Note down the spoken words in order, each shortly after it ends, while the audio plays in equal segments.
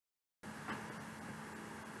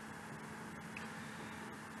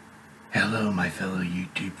Hello, my fellow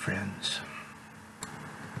YouTube friends.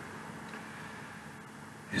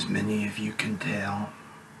 As many of you can tell,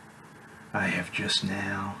 I have just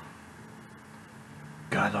now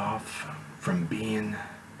got off from being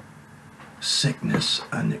sickness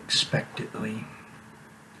unexpectedly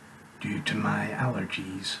due to my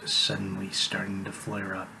allergies suddenly starting to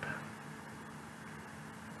flare up.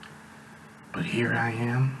 But here I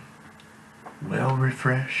am, well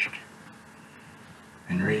refreshed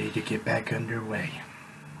and ready to get back underway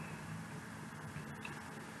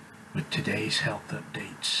with today's health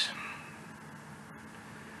updates.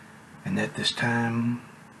 And at this time,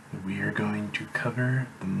 we are going to cover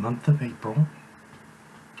the month of April,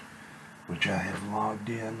 which I have logged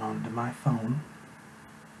in onto my phone,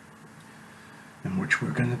 and which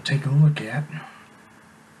we're going to take a look at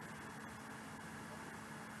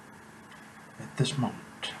this moment.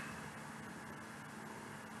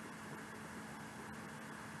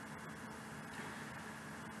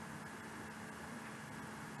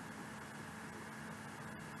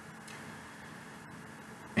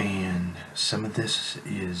 And some of this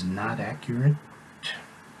is not accurate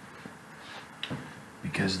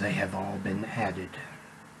because they have all been added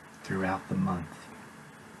throughout the month.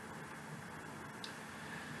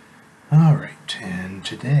 Alright, and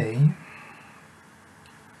today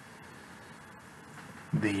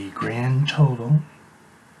the grand total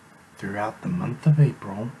throughout the month of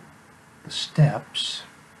April, the steps,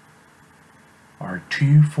 are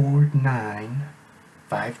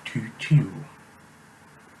 249,522.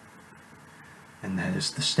 And that is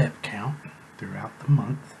the step count throughout the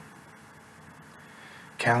month.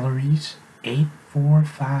 Calories,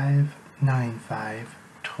 84595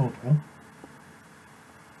 total.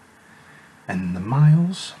 And the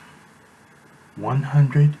miles,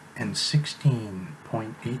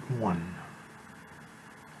 116.81.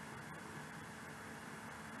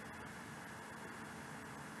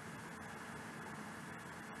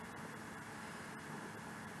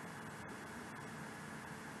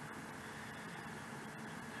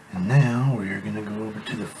 And now we are going to go over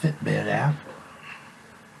to the Fitbit app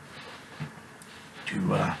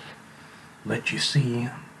to let you see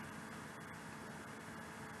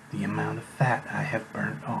the amount of fat I have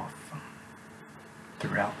burnt off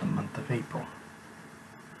throughout the month of April.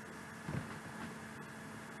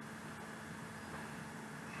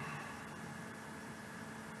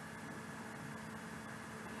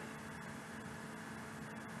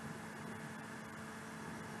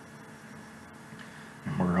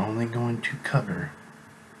 And we're only going to cover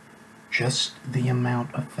just the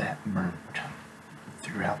amount of fat burnt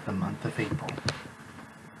throughout the month of April.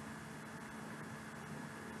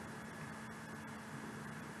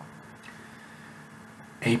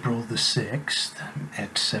 April the 6th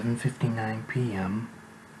at 7:59 p.m.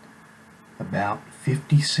 about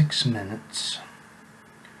 56 minutes.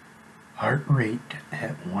 Heart rate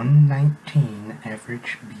at 119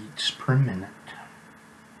 average beats per minute.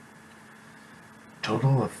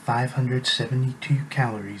 Total of 572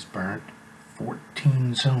 calories burnt,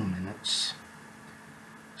 14 zone minutes.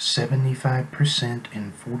 75%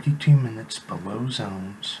 in 42 minutes below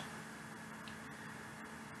zones.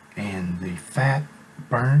 And the fat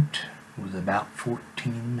burnt was about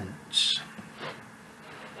 14 minutes.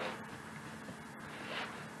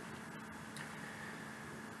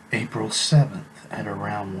 April 7th at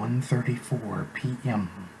around 1:34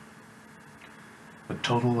 p.m. a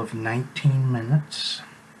total of 19 minutes.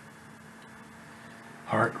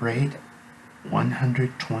 Heart rate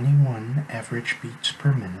 121 average beats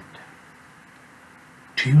per minute.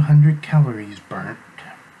 200 calories burnt.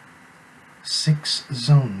 6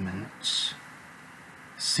 zone minutes.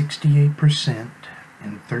 68%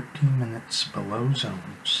 in 13 minutes below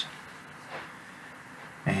zones,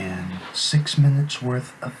 and 6 minutes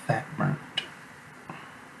worth of fat burnt.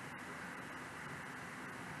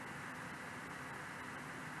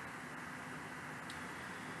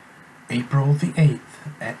 April the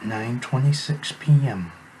 8th at 9:26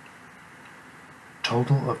 p.m.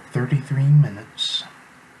 Total of 33 minutes.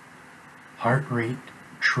 Heart rate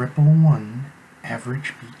 111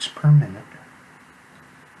 average beats per minute.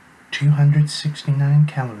 269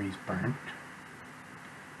 calories burnt,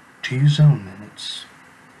 2 zone minutes,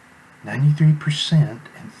 93%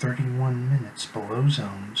 in 31 minutes below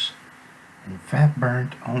zones, and fat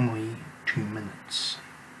burnt only 2 minutes.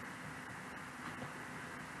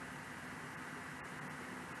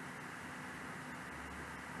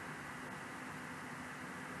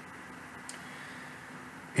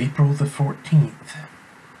 April the 14th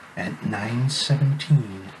at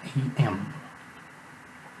 9:17 a.m.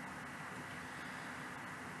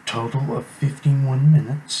 Total of 51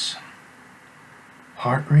 minutes.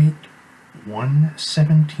 Heart rate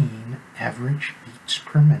 117 average beats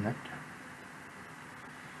per minute,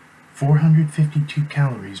 452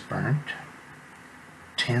 calories burnt,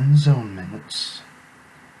 10 zone minutes,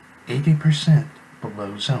 80%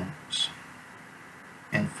 below zones,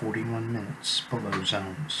 and 41 minutes below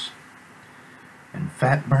zones. And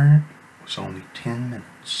fat burnt was only 10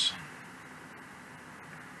 minutes.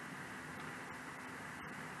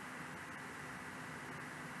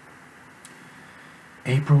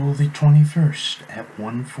 April the 21st at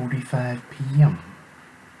 1:45 p.m.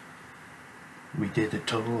 We did a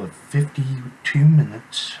total of 52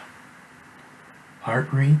 minutes,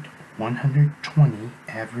 heart rate 120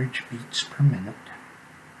 average beats per minute,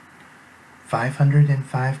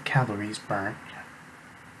 505 calories burnt,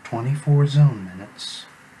 24 zone minutes,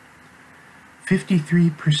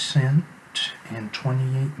 53% and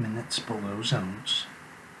 28 minutes below zones,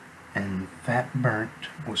 and fat burnt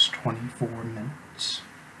was 24 minutes.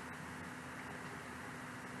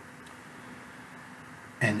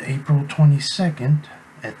 And April 22nd,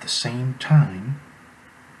 at the same time,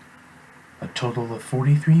 a total of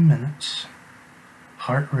 43 minutes,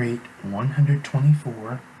 heart rate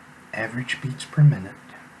 124 average beats per minute,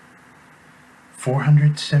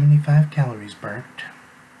 475 calories burnt,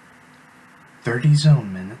 30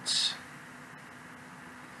 zone minutes,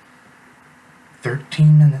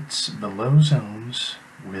 13 minutes below zones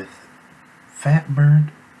with fat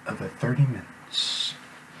burnt of 30 minutes.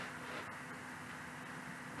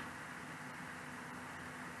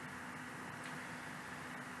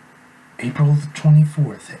 April the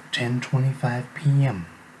 24th at 10:25 p.m.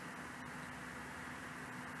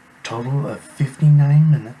 Total of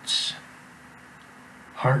 59 minutes,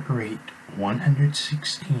 heart rate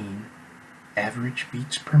 116 average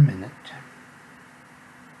beats per minute,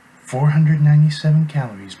 497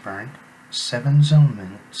 calories burnt, 7 zone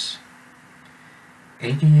minutes,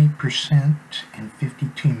 88% and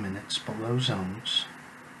 52 minutes below zones,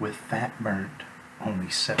 with fat burnt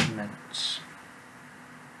only 7 minutes.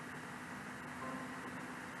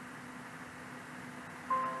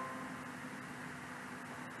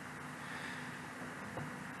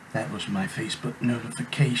 That was my Facebook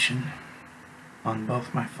notification on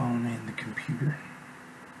both my phone and the computer.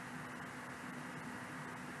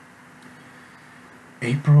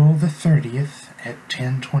 April the 30th at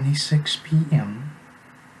 10:26 p.m.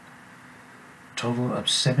 Total of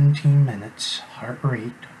 17 minutes, heart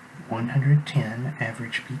rate 110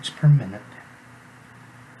 average beats per minute,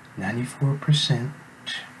 94%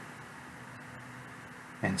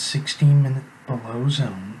 and 16 minutes below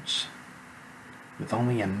zones, with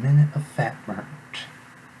only a minute of fat burnt.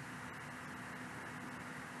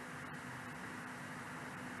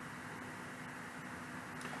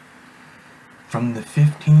 From the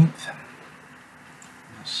 15th,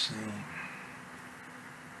 let's see,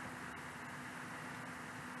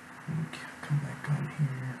 come back on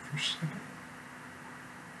here for a second.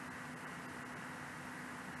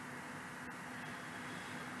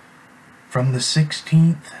 From the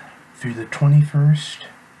 16th through the 21st,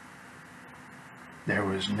 there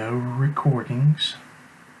was no recordings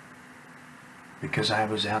because I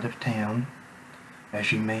was out of town.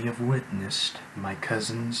 As you may have witnessed, my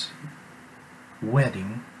cousin's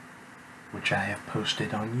wedding, which I have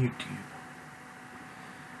posted on YouTube,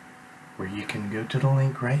 where you can go to the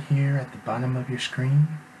link right here at the bottom of your screen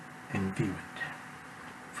and view it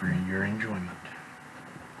for your enjoyment.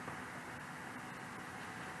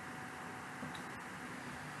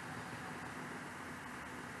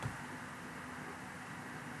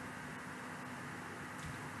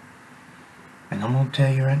 And I'm going to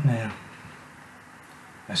tell you right now,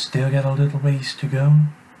 I still got a little ways to go,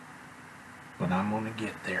 but I'm going to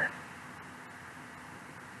get there.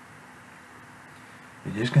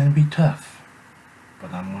 It is going to be tough,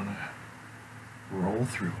 but I'm going to roll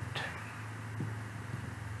through it.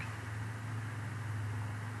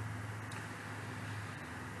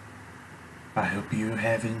 I hope you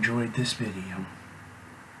have enjoyed this video.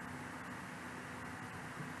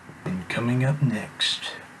 And coming up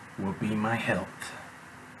next will be my health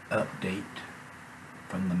update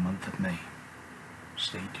from the month of May.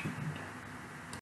 Stay tuned.